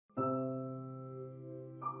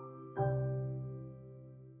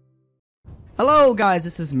Hello guys,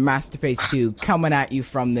 this is Masterface2 coming at you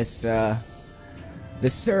from this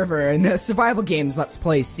this server in the survival games Let's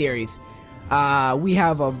Play series. We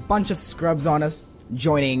have a bunch of scrubs on us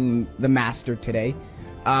joining the master today.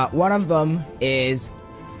 One of them is...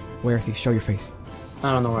 Where is he? Show your face.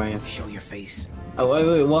 I don't know where I am. Show your face. Oh,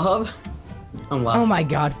 wait, what hub? I'm lost. Oh my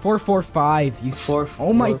god, 445. You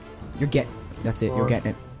Oh my... You're getting... That's it, you're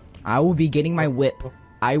getting it. I will be getting my whip.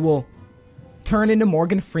 I will turn into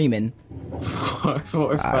Morgan Freeman.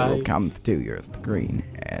 445. I will come through your screen,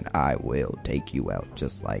 and I will take you out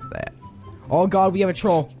just like that. Oh god, we have a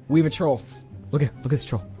troll. We have a troll. Look at this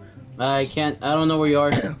troll. I don't know where you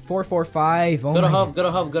are. 445. Oh go to my hub, go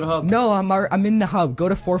to hub, go to hub. No, I'm in the hub. Go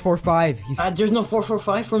to 445. There's no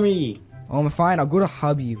 445 for me. Oh, I'm fine. I'll go to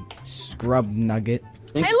hub, you scrub nugget.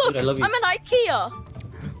 Hey, look, I'm in IKEA.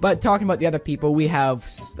 But talking about the other people, we have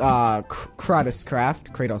Kratos Craft.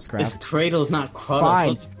 It's Kratos, not Kratos.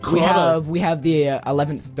 Fine. It's Kratos. We have the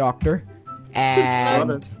 11th Doctor,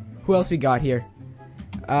 and who else we got here?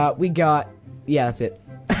 We got that's it.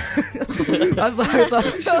 I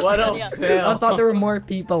thought there were more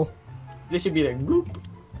people. They should be there. Whoop.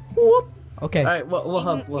 Whoop. Okay. All right, what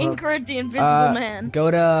hub? Ingrid, the Invisible Man. Go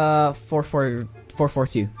to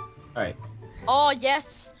 442. All right. Oh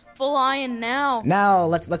yes, full iron now. Now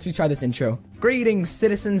let's retry this intro. Greetings,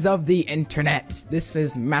 citizens of the internet. This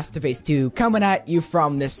is Masterface2 coming at you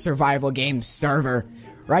from this survival game server.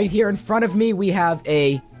 Right here in front of me, we have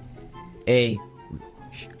a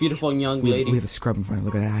beautiful young lady. We have a scrub in front of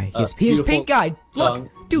him. Look at that eye. He has pink eye. Look,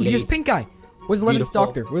 dude, he has pink eye. Where's the 11th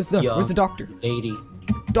Doctor? Where's the doctor? Lady.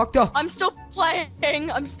 Doctor. I'm still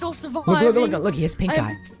playing. I'm still surviving. Look. He has pink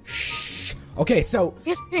eye. Shh. Okay, so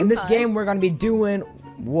in this game we're gonna be doing.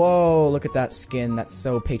 Whoa! Look at that skin. That's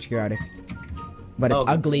so patriotic. But it's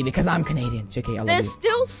ugly because I'm Canadian. JK, I love There's you.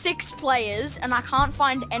 still 6 players, and I can't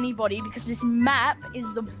find anybody because this map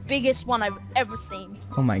is the biggest one I've ever seen.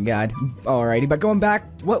 Oh my god. Alrighty, but going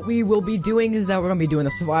back, what we will be doing is that we're gonna be doing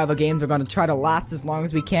the survival games. We're gonna try to last as long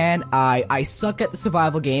as we can. I suck at the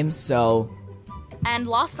survival games, so. And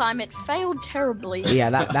last time it failed terribly. Yeah,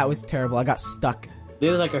 that was terrible. I got stuck.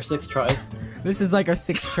 This is like our 6th try. This is like our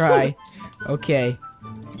 6th try. Okay.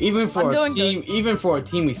 Even for a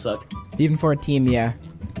team, we suck. Even for a team, yeah.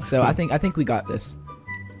 So I think we got this.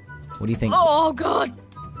 What do you think? Oh god.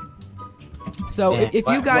 So if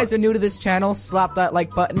you guys are new to this channel, slap that like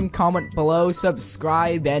button, comment below,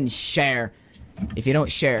 subscribe, and share. If you don't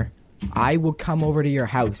share, I will come over to your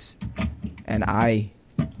house, and I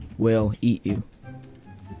will eat you.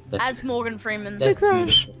 As Morgan Freeman.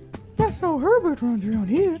 Because that's how Herbert runs around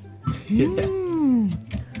here.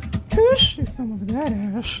 Taste some of that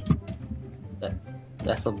ass.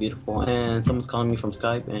 That's so beautiful. And someone's calling me from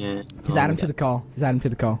Skype. And just add him to the call. Just add him to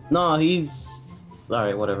the call. No, he's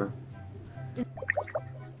alright. Whatever.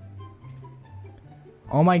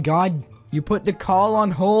 Oh my god! You put the call on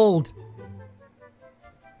hold.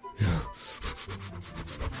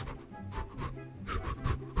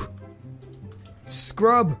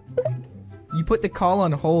 Scrub. You put the call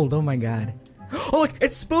on hold. Oh my god. Oh look!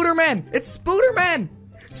 It's Spooderman! It's Spooderman!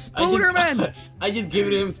 Spooderman! I just gave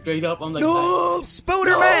it to him straight up. I'm like, no!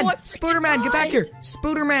 Spooderman! No, Spooderman, get back here!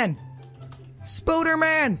 Spooderman!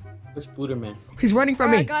 Spooderman! where's Spooderman? He's running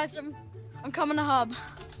from me! Alright guys, I'm coming to hub.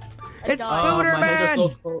 It's My Spooderman! head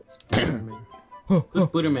is so cold. Spooderman. Who's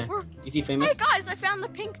Spooderman? Is he famous? Hey guys, I found the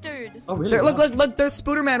pink dude. Oh really? There, look! There's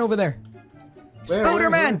Spooderman over there!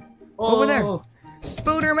 Spooderman! Oh. Over there!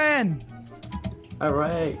 Spooderman!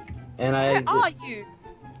 Alright. And Where are you?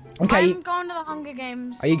 Okay. I'm going to the Hunger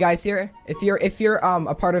Games. Are you guys here? If you're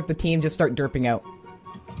a part of the team, just start derping out.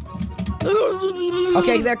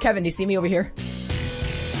 Okay, there, Kevin. Do you see me over here?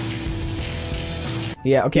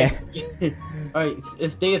 Yeah. Okay. Alright,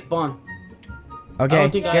 stay at spawn. Okay.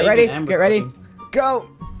 Get ready. Get ready. Go.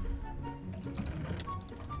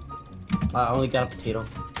 I only got a potato.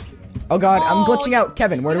 Oh God, I'm glitching out.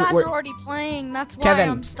 Kevin, where you do guys we? are already playing. That's why Kevin,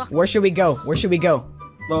 I'm stuck. where should we go? Where should we go?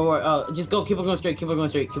 Just go. Keep on going straight. Keep on going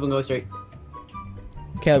straight. Keep on going straight.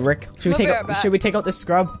 Okay, Rick. Should we take out this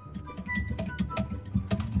scrub?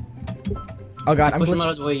 Oh God, I'm glitching. Push him out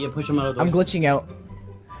of the way. Yeah, push him out of the way. I'm glitching out.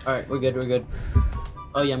 All right, we're good. We're good.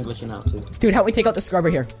 Oh yeah, I'm glitching out too. Dude, help me take out the scrubber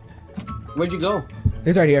here. Where'd you go?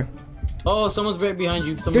 He's right here. Oh, someone's right behind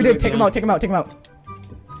you. Dude, take him out. Take him out. Take him out.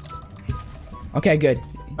 Okay, good.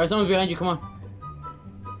 All right, someone's behind you. Come on.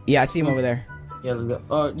 Yeah, I see him over there. Yeah, let's go.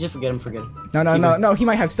 Oh, just forget him. Forget him. No. He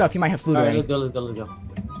might have stuff. He might have food already. Let's go.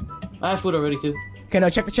 I have food already too. Okay, no,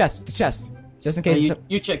 check the chest. The chest. Just in case.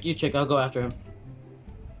 You check. I'll go after him.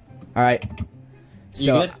 Alright.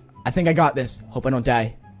 So, You good? I think I got this. Hope I don't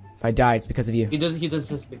die. If I die, it's because of you. He doesn't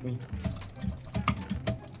suspect me.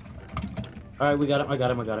 All right, we got him. I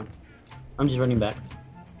got him. I'm just running back.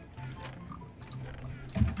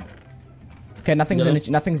 Okay, nothing's in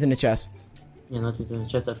the chest. Yeah, nothing's in the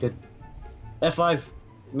chest. That's good. F5.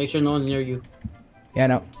 Make sure no one's near you. Yeah,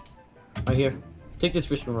 no. Right here. Take this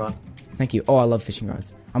fishing rod. Thank you. Oh, I love fishing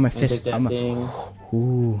rods. I'm a fist. Take that thing.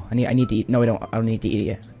 Ooh, I need to eat. No, I don't need to eat it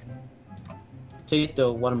yet. Take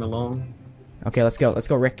the watermelon. Okay, let's go. Let's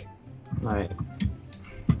go, Rick. All right.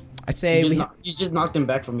 I say You just knocked him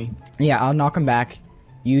back from me. Yeah, I'll knock him back.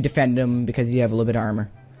 You defend him because you have a little bit of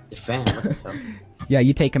armor. Defend. What the hell? Yeah,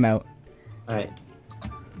 you take him out. All right.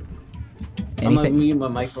 Anything? I'm gonna mute my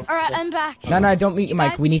microphone. All right, I'm back. No, don't mute your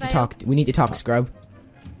mic. guys We need to fail. talk. We need to talk, Scrub.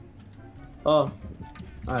 Oh.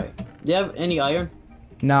 All right. Do you have any iron?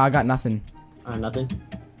 No, I got nothing. Nothing.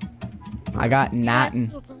 I got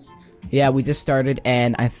nothing. Yeah, we just started,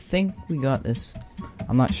 and I think we got this.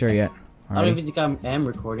 I'm not sure yet. I don't even think I am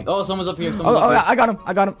recording. Oh, someone's up here. Oh, yeah, I got him.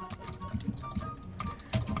 I got him.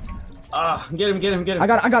 Ah, get him. I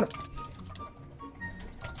got him.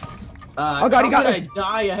 Oh God, he got me. I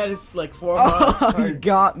die. I had like 4 Oh, he hearts.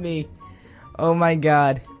 got me. Oh my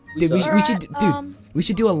God. Dude, we suck. should, Alright, we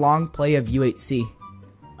should do a long play of UHC.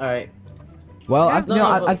 All right. Well,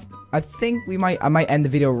 Yeah, I think I might end the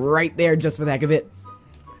video right there just for the heck of it.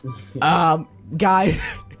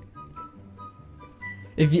 Guys,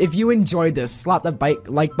 if you enjoyed this, slap the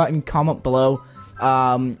like button, comment below.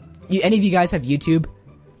 Any of you guys have YouTube?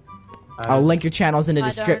 I'll link your channels in the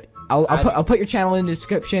description. I'll put your channel in the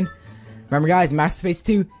description. Remember, guys, Masterface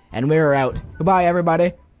 2, and we're out. Goodbye,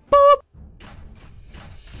 everybody.